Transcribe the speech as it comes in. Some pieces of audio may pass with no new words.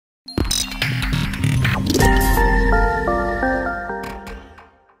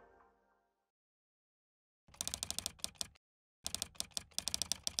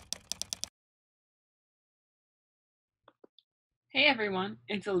Hey everyone,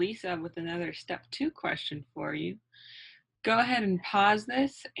 it's Alisa with another step 2 question for you. Go ahead and pause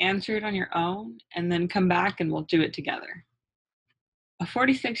this, answer it on your own, and then come back and we'll do it together. A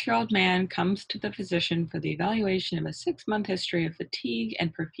 46-year-old man comes to the physician for the evaluation of a 6-month history of fatigue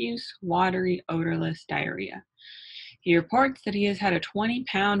and profuse, watery, odorless diarrhea. He reports that he has had a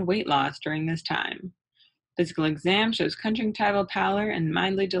 20-pound weight loss during this time. Physical exam shows conjunctival pallor and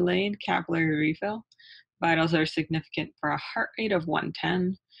mildly delayed capillary refill. Vitals are significant for a heart rate of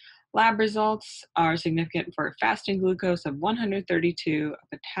 110. Lab results are significant for fasting glucose of 132,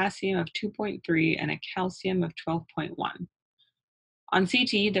 a potassium of 2.3, and a calcium of 12.1. On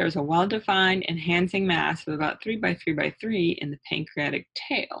CT, there is a well-defined enhancing mass of about 3 by 3 by 3 in the pancreatic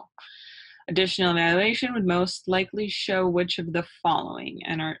tail. Additional evaluation would most likely show which of the following,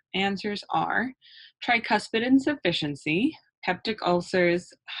 and our answers are tricuspid insufficiency, peptic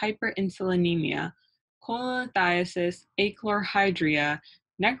ulcers, hyperinsulinemia, cholelithiasis, achlorhydria,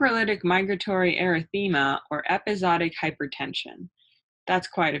 necrolytic migratory erythema, or episodic hypertension. That's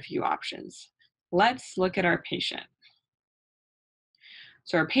quite a few options. Let's look at our patient.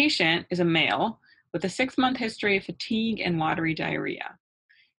 So our patient is a male with a 6-month history of fatigue and watery diarrhea.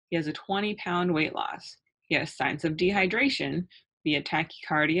 He has a 20-pound weight loss. He has signs of dehydration via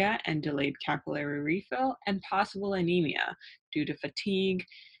tachycardia and delayed capillary refill and possible anemia due to fatigue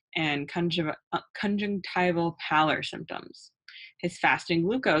and conjunctival pallor symptoms. His fasting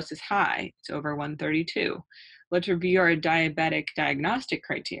glucose is high. It's over 132. Let's review our diabetic diagnostic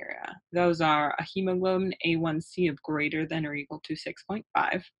criteria. Those are a hemoglobin A1C of greater than or equal to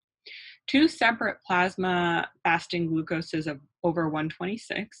 6.5, 2 separate plasma fasting glucoses of over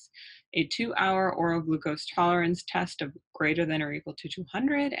 126, a 2-hour oral glucose tolerance test of greater than or equal to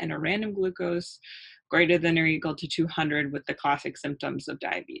 200, and a random glucose greater than or equal to 200 with the classic symptoms of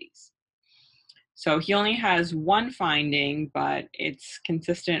diabetes. So he only has one finding, but it's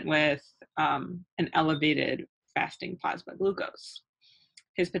consistent with an elevated fasting plasma glucose.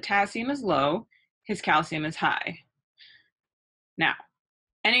 His potassium is low, his calcium is high. Now,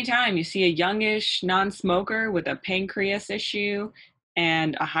 anytime you see a youngish non-smoker with a pancreas issue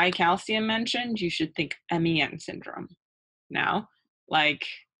and a high calcium mentioned, you should think MEN syndrome. Now, like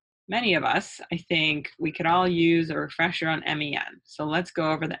many of us, I think we could all use a refresher on MEN. So let's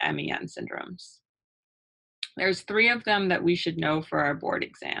go over the MEN syndromes. There's 3 of them that we should know for our board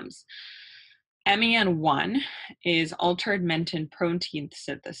exams. MEN1 is altered mentin protein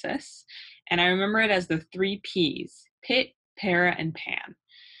synthesis, and I remember it as the 3 Ps, PIT, para, and pan.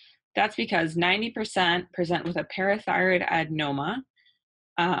 That's because 90% present with a parathyroid adenoma,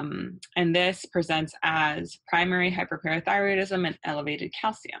 and this presents as primary hyperparathyroidism and elevated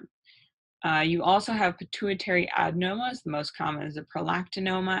calcium. You also have pituitary adenomas. The most common is a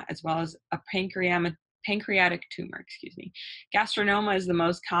prolactinoma, as well as a pancreatic tumor, Gastronoma is the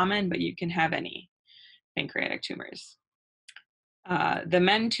most common, but you can have any pancreatic tumors. The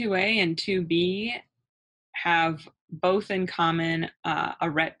MEN2A and 2B have both in common a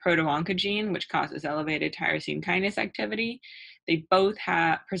RET proto-oncogene, which causes elevated tyrosine kinase activity. They both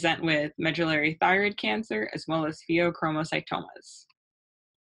present with medullary thyroid cancer as well as pheochromocytomas.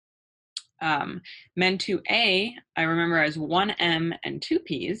 MEN2A, I remember as 1M and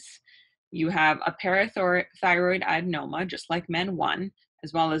 2Ps. You have a parathyroid adenoma, just like MEN1,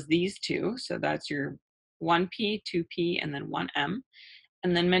 as well as these 2. So that's your 1P, 2P, and then 1M.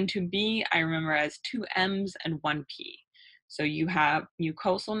 And then MEN2B, I remember as 2 M's and 1 P. So you have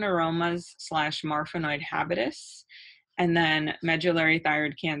mucosal neuromas / marfanoid habitus, and then medullary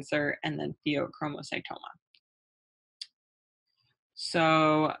thyroid cancer, and then pheochromocytoma.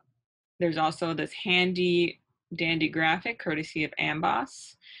 So there's also this handy dandy graphic courtesy of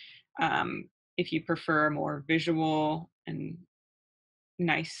Amboss. If you prefer a more visual and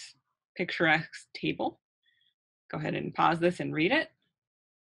nice picturesque table, go ahead and pause this and read it.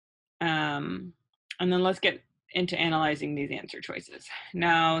 And then let's get into analyzing these answer choices.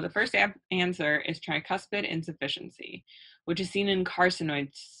 Now, the first answer is tricuspid insufficiency, which is seen in carcinoid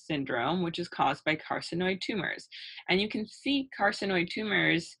syndrome, which is caused by carcinoid tumors. And you can see carcinoid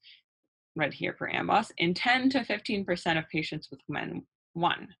tumors right here for Amboss in 10 to 15% of patients with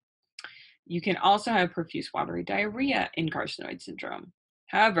MEN1. You can also have profuse watery diarrhea in carcinoid syndrome.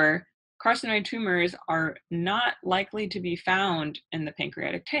 However, carcinoid tumors are not likely to be found in the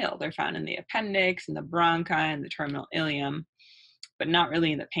pancreatic tail. They're found in the appendix, in the bronchi, and the terminal ileum, but not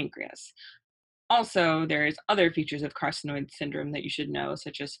really in the pancreas. Also, there's other features of carcinoid syndrome that you should know,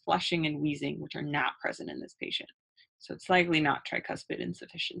 such as flushing and wheezing, which are not present in this patient. So it's likely not tricuspid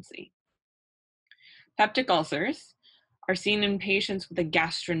insufficiency. Peptic ulcers are seen in patients with a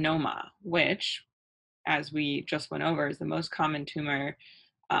gastronoma, which as we just went over, is the most common tumor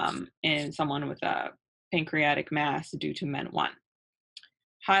in someone with a pancreatic mass due to MEN1.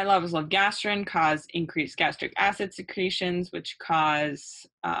 High levels of gastrin cause increased gastric acid secretions, which cause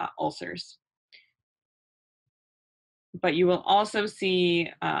ulcers. But you will also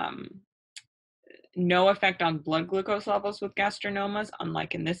see no effect on blood glucose levels with gastrinomas,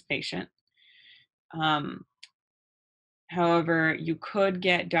 unlike in this patient. However, you could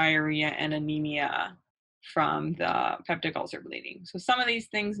get diarrhea and anemia from the peptic ulcer bleeding. So some of these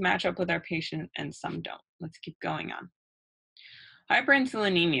things match up with our patient and some don't. Let's keep going on.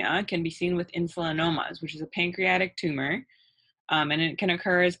 Hyperinsulinemia can be seen with insulinomas, which is a pancreatic tumor, and it can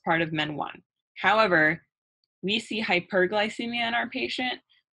occur as part of MEN1. However, we see hyperglycemia in our patient.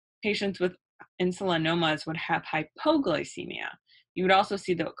 Patients with insulinomas would have hypoglycemia. You would also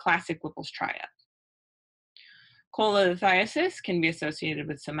see the classic Whipple's triad. Cholelithiasis can be associated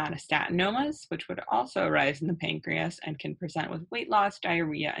with somatostatinomas, which would also arise in the pancreas and can present with weight loss,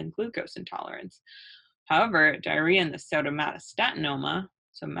 diarrhea, and glucose intolerance. However, diarrhea in the somatostatinoma,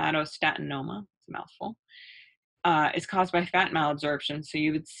 it's a mouthful, is caused by fat malabsorption, so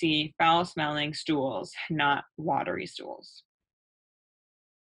you would see foul-smelling stools, not watery stools.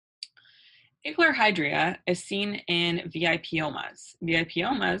 Achlorhydria is seen in VIPomas.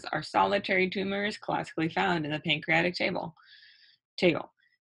 VIPomas are solitary tumors classically found in the pancreatic table.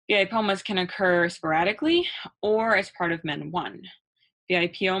 VIPomas can occur sporadically or as part of MEN1.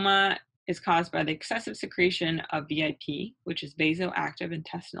 VIPoma is caused by the excessive secretion of VIP, which is vasoactive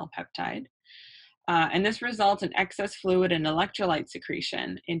intestinal peptide. And this results in excess fluid and electrolyte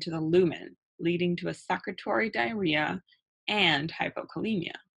secretion into the lumen, leading to a secretory diarrhea and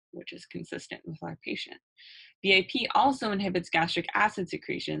hypokalemia, which is consistent with our patient. VIP also inhibits gastric acid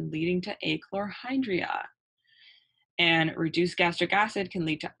secretion, leading to achlorhydria. And reduced gastric acid can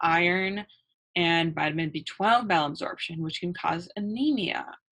lead to iron and vitamin B12 malabsorption, which can cause anemia,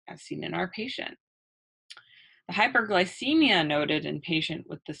 as seen in our patient. The hyperglycemia noted in patient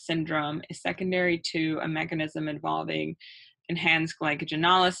with the syndrome is secondary to a mechanism involving enhanced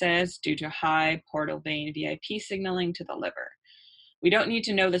glycogenolysis due to high portal vein VIP signaling to the liver. We don't need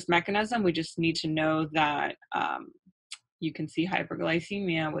to know this mechanism, we just need to know that you can see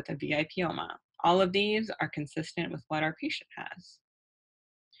hyperglycemia with a VIPoma. All of these are consistent with what our patient has.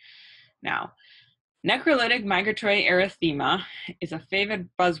 Now, necrolytic migratory erythema is a favorite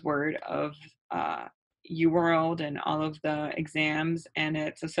buzzword of UWorld and all of the exams, and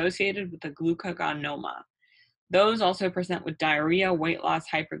it's associated with the glucagonoma. Those also present with diarrhea, weight loss,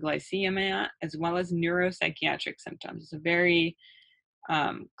 hyperglycemia, as well as neuropsychiatric symptoms. It's a very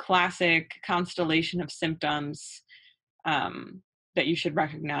classic constellation of symptoms that you should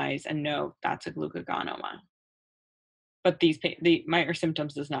recognize and know that's a glucagonoma. But our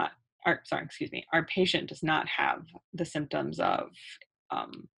symptoms does not, our patient does not have the symptoms of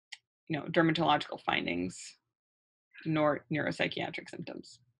dermatological findings nor neuropsychiatric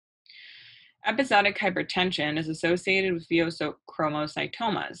symptoms. Episodic hypertension is associated with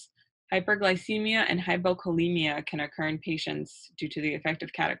pheochromocytomas. Hyperglycemia and hypokalemia can occur in patients due to the effect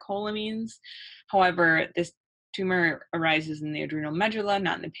of catecholamines. However, this tumor arises in the adrenal medulla,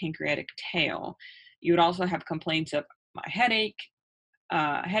 not in the pancreatic tail. You would also have complaints of headaches,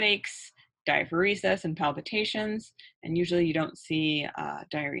 diaphoresis, and palpitations, and usually you don't see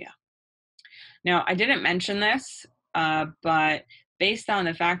diarrhea. Now, I didn't mention this, but based on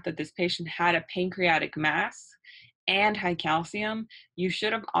the fact that this patient had a pancreatic mass and high calcium, you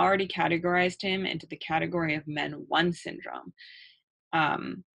should have already categorized him into the category of MEN1 syndrome.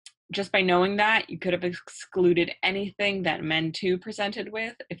 Just by knowing that, you could have excluded anything that MEN2 presented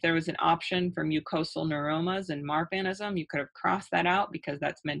with. If there was an option for mucosal neuromas and marfanism, you could have crossed that out because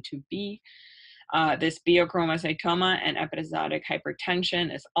that's MEN2B. This pheochromocytoma and episodic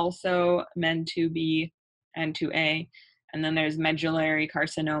hypertension is also MEN2B and 2A. And then there's medullary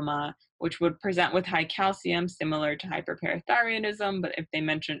carcinoma, which would present with high calcium, similar to hyperparathyroidism. But if they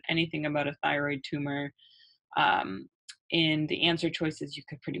mention anything about a thyroid tumor in the answer choices, you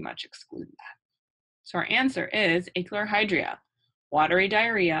could pretty much exclude that. So our answer is achlorhydria, watery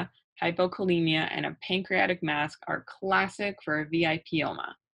diarrhea, hypokalemia, and a pancreatic mass are classic for a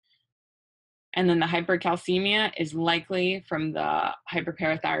VIPoma. And then the hypercalcemia is likely from the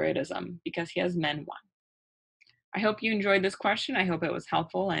hyperparathyroidism because he has MEN1. I hope you enjoyed this question. I hope it was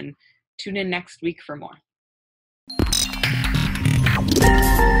helpful, and tune in next week for more.